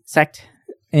sect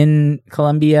in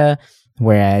Columbia,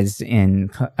 Whereas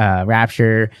in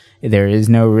Rapture, there is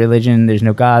no religion, there's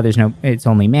no God, it's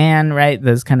only man, right?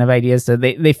 Those kind of ideas. So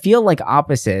they feel like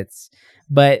opposites,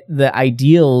 but the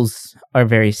ideals are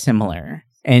very similar.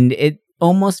 And it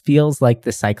almost feels like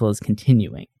the cycle is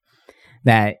continuing.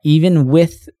 That even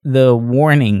with the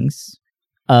warnings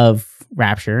of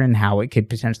Rapture and how it could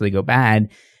potentially go bad,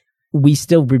 we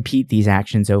still repeat these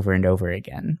actions over and over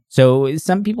again. So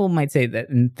some people might say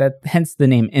that hence the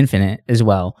name Infinite as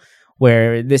well,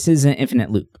 where this is an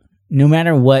infinite loop. No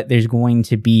matter what, there's going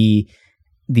to be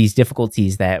these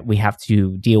difficulties that we have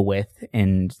to deal with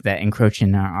and that encroach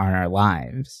on our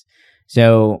lives.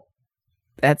 So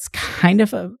that's kind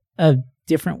of a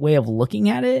different way of looking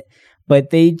at it, but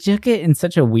they took it in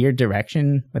such a weird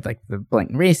direction with like the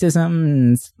blatant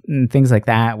racism and things like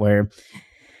that, where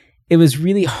it was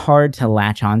really hard to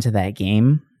latch onto that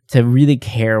game to really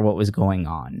care what was going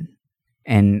on.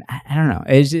 And I don't know,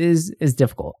 it's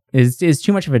difficult. It's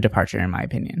too much of a departure, in my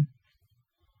opinion.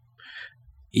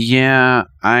 Yeah,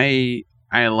 I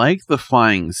like the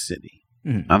flying city.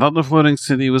 I thought the floating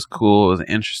city was cool. It was an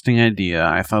interesting idea.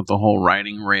 I thought the whole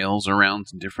riding rails around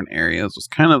to different areas was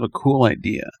kind of a cool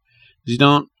idea. You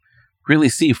don't really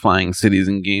see flying cities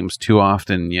in games too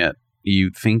often, yet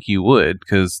you'd think you would,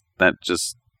 because that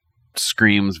just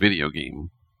screams video game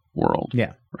world.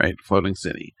 Yeah. Right? Floating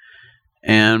city.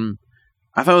 And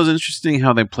I thought it was interesting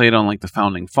how they played on like the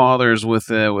founding fathers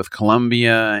with it, with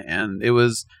Columbia, and it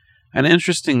was an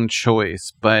interesting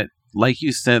choice. But like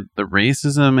you said, the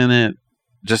racism in it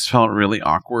just felt really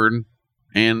awkward.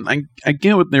 And I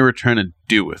get what they were trying to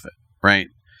do with it, right?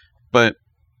 But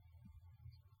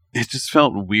it just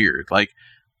felt weird. Like,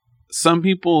 some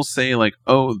people say like,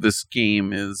 oh, this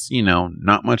game is,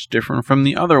 not much different from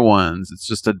the other ones. It's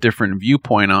just a different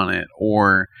viewpoint on it.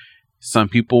 Or some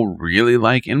people really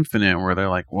like Infinite, where they're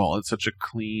like, well, it's such a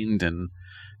cleaned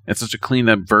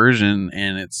up version,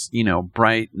 and it's,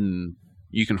 bright and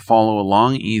you can follow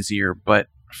along easier. But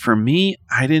for me,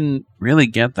 I didn't really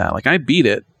get that. Like, I beat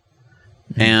it,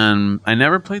 and I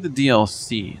never played the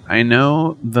DLC. I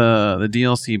know the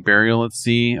DLC Burial at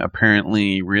Sea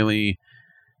apparently really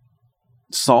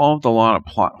solved a lot of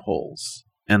plot holes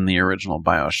in the original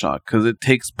BioShock, because it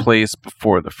takes place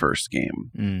before the first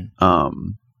game.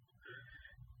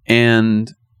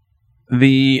 And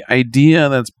the idea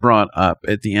that's brought up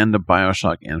at the end of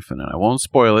BioShock Infinite, I won't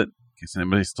spoil it in case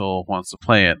anybody still wants to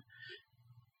play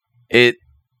it.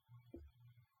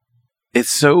 It's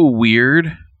so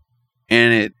weird,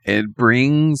 and it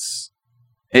brings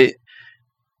it.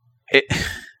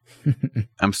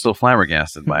 I'm still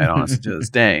flabbergasted by it, honestly, to this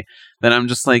day. That I'm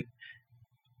just like,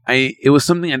 it was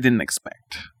something I didn't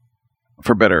expect,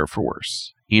 for better or for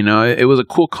worse. It was a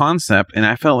cool concept, and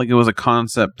I felt like it was a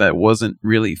concept that wasn't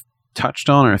really touched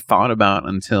on or thought about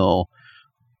until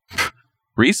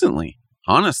recently.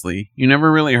 Honestly, you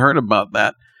never really heard about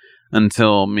that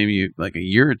until maybe like a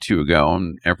year or two ago,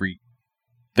 and everything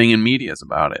in media is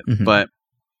about it. Mm-hmm. But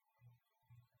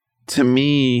to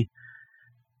me,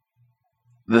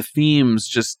 the themes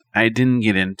I didn't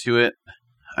get into it.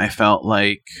 I felt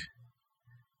like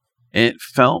it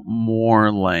felt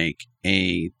more like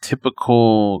a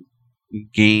typical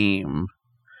game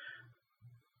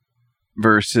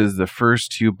versus the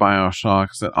first two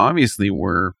BioShocks that obviously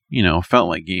were, felt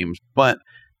like games, but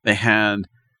they had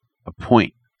a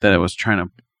point that it was trying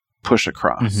to push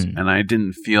across. Mm-hmm. And I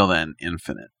didn't feel that in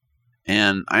Infinite.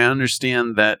 And I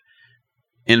understand that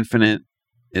Infinite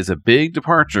is a big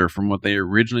departure from what they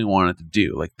originally wanted to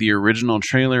do. Like, the original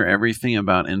trailer, everything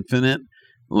about Infinite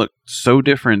looked so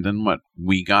different than what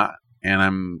we got.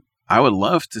 And I would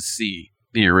love to see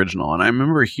the original. And I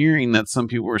remember hearing that some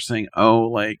people were saying, oh,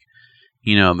 like,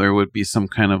 there would be some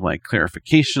kind of like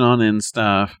clarification on it and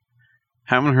stuff.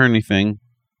 Haven't heard anything.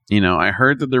 I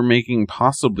heard that they're making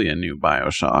possibly a new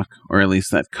BioShock, or at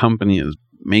least that company is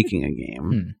making a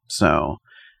game. So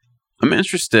I'm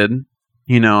interested.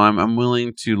 I'm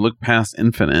willing to look past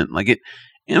Infinite. Like,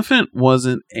 Infinite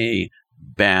wasn't a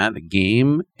bad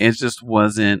game. It just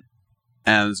wasn't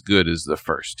as good as the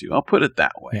first two. I'll put it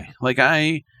that way. Yeah. Like,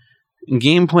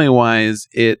 gameplay wise,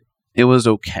 it was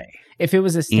okay. If it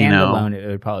was a standalone, it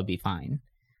would probably be fine.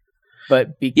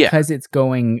 But because it's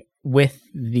going with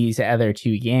these other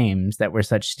two games that were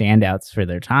such standouts for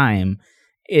their time,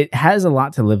 it has a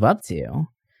lot to live up to.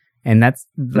 And that's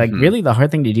like really the hard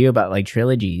thing to do about like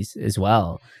trilogies as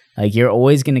well. Like, you're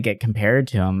always going to get compared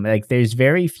to them. Like, there's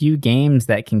very few games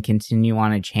that can continue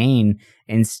on a chain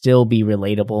and still be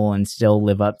relatable and still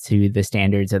live up to the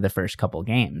standards of the first couple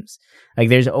games. Like,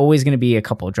 there's always going to be a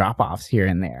couple drop-offs here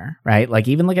and there, right? Like,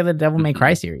 even look at the Devil May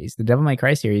Cry series. The Devil May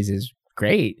Cry series is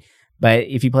great, but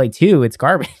if you play 2, it's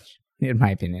garbage. in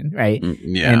my opinion, right?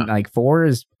 Yeah. And like 4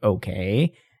 is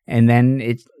okay. And then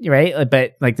it's right,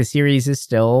 but like the series is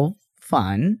still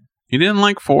fun. You didn't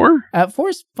like 4?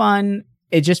 4's fun.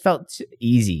 It just felt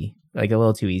easy, like a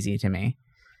little too easy to me.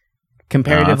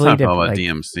 Comparatively that's to how I felt about like,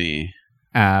 DMC.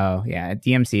 Oh yeah,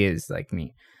 DMC is like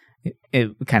me. It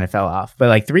kind of fell off, but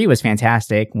like 3 was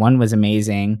fantastic. 1 was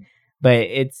amazing, but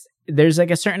there's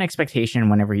like a certain expectation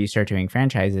whenever you start doing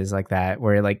franchises like that,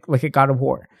 where like look at God of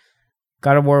War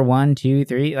 1, 2,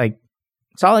 3, like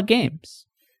solid games.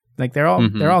 Like they're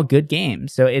all good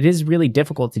games. So it is really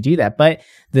difficult to do that. But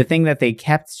the thing that they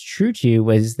kept true to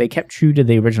was they kept true to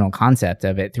the original concept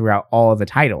of it throughout all of the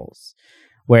titles.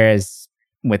 Whereas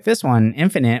with this one,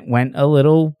 Infinite went a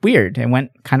little weird and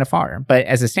went kind of far. But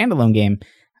as a standalone game,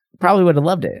 probably would have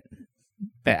loved it.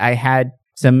 But I had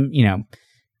some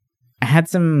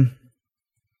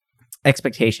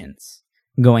expectations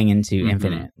going into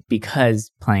Infinite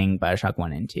because playing BioShock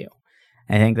 1 and 2.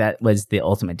 I think that was the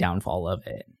ultimate downfall of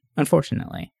it,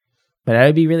 unfortunately. But I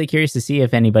would be really curious to see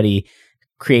if anybody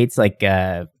creates like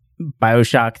a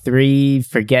BioShock 3,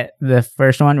 forget the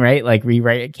first one, right? Like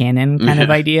rewrite canon kind of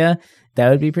idea. That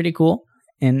would be pretty cool.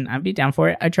 And I'd be down for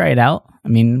it. I'd try it out. I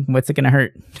mean, what's it going to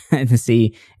hurt to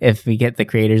see if we get the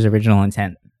creator's original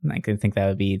intent? Like, I think that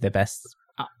would be the best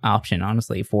option,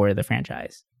 honestly, for the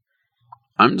franchise.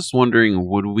 I'm just wondering,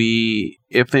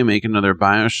 if they make another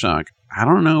BioShock, I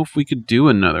don't know if we could do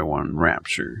another one,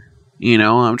 Rapture. You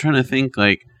know, I'm trying to think,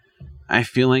 like, I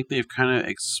feel like they've kind of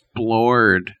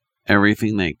explored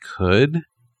everything they could.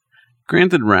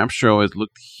 Granted, Rapture always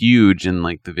looked huge in,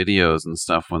 like, the videos and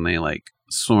stuff when they, like,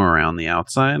 swim around the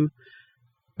outside.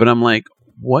 But I'm like,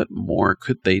 what more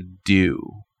could they do?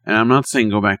 And I'm not saying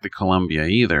go back to Columbia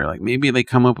either. Like, maybe they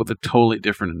come up with a totally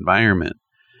different environment.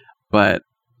 But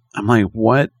I'm like,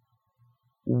 what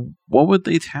would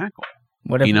they tackle?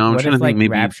 What if, you know, I'm trying to think, maybe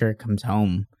Rapture comes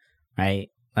home, right?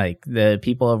 Like the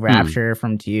people of Rapture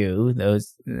from 2,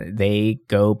 they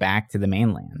go back to the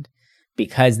mainland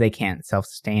because they can't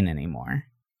self-sustain anymore.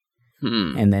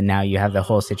 And then now you have the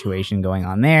whole situation going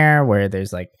on there where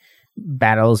there's like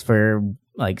battles for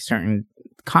like certain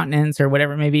continents or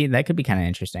whatever it may be. That could be kind of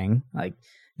interesting. Like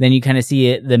then you kind of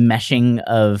see the meshing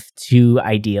of 2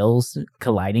 ideals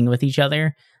colliding with each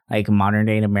other, like modern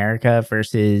day America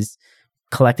versus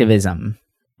collectivism,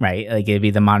 right? Like it'd be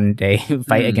the modern day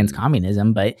fight against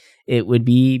communism, but it would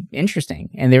be interesting.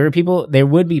 And there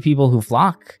would be people who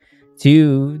flock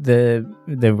to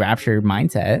the Rapture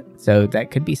mindset. So that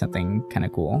could be something kind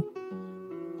of cool.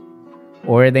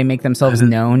 Or they make themselves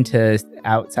known to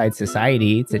outside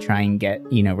society to try and get,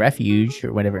 refuge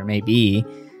or whatever it may be,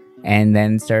 and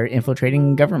then start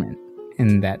infiltrating government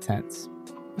in that sense.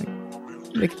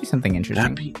 Like, it could be something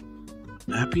interesting.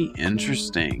 That'd be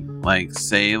interesting. Like,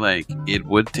 say, like, it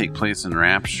would take place in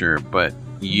Rapture, but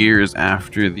years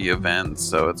after the event,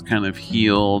 so it's kind of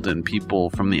healed, and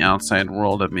people from the outside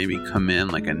world have maybe come in,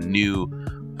 like a new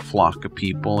flock of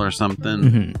people or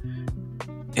something.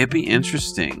 It'd be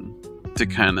interesting to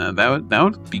kind of that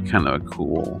would be kind of a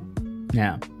cool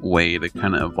way to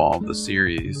kind of evolve the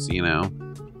series, you know?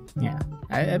 Yeah,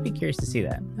 I'd be curious to see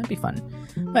that. That'd be fun.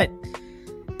 But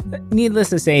needless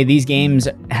to say, these games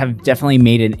have definitely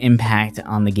made an impact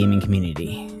on the gaming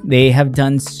community. They have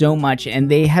done so much, and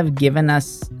they have given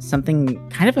us something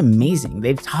kind of amazing.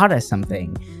 They've taught us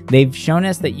something. They've shown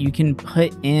us that you can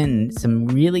put in some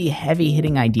really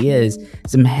heavy-hitting ideas,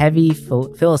 some heavy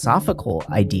philosophical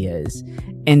ideas,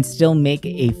 and still make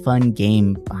a fun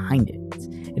game behind it.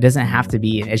 It doesn't have to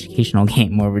be an educational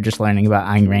game where we're just learning about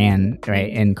Ayn Rand,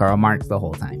 right, and Karl Marx the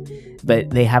whole time.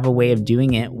 But they have a way of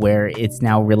doing it where it's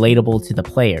now relatable to the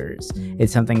players.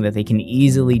 It's something that they can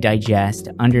easily digest,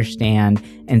 understand,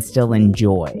 and still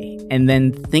enjoy. And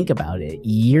then think about it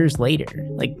years later.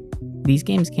 Like, these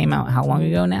games came out how long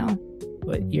ago now?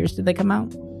 What years did they come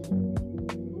out?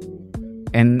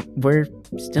 And we're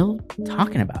still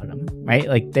talking about them, right?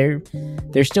 Like, they're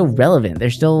still relevant.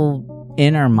 They're still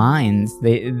in our minds.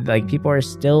 People are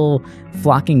still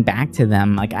flocking back to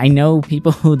them. Like, I know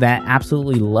people that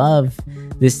absolutely love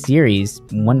this series.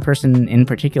 One person in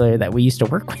particular that we used to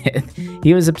work with,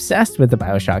 he was obsessed with the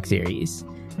BioShock series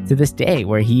to this day,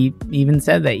 where he even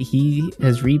said that he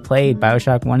has replayed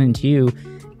BioShock 1 and 2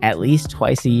 at least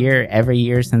twice a year, every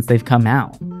year since they've come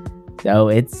out. So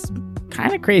it's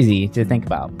kind of crazy to think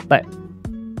about, but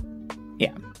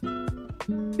yeah,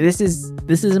 this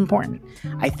is important.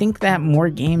 I think that more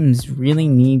games really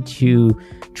need to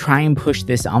try and push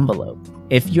this envelope.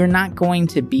 If you're not going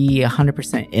to be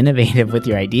 100% innovative with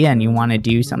your idea and you want to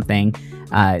do something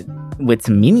with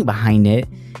some meaning behind it,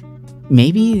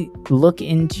 maybe look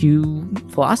into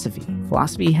philosophy.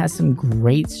 Philosophy has some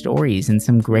great stories and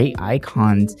some great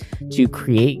icons to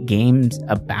create games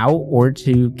about or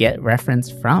to get reference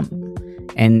from.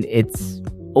 And it's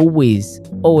always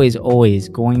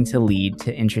going to lead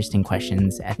to interesting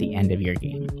questions at the end of your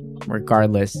game,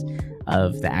 regardless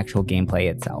of the actual gameplay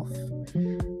itself.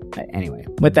 But anyway,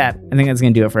 with that, I think that's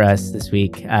going to do it for us this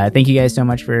week. Thank you guys so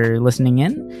much for listening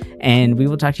in, and we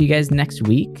will talk to you guys next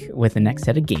week with the next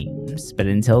set of games. But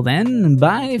until then,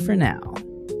 bye for now.